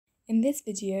In this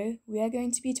video, we are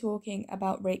going to be talking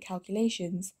about rate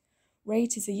calculations.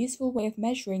 Rate is a useful way of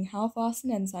measuring how fast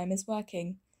an enzyme is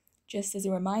working. Just as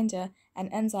a reminder, an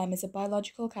enzyme is a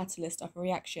biological catalyst of a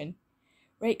reaction.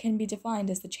 Rate can be defined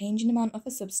as the change in amount of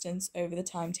a substance over the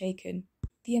time taken.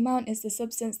 The amount is the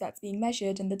substance that's being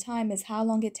measured, and the time is how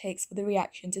long it takes for the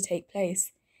reaction to take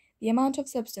place. The amount of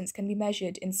substance can be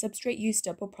measured in substrate used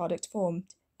up or product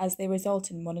formed, as they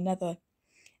result in one another.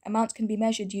 Amount can be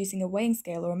measured using a weighing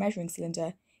scale or a measuring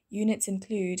cylinder. Units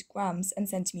include grams and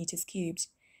centimeters cubed.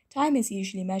 Time is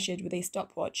usually measured with a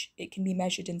stopwatch. It can be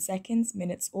measured in seconds,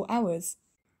 minutes, or hours.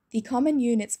 The common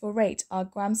units for rate are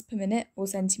grams per minute or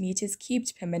centimeters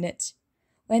cubed per minute.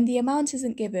 When the amount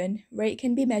isn't given, rate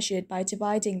can be measured by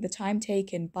dividing the time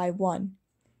taken by 1.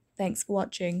 Thanks for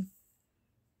watching.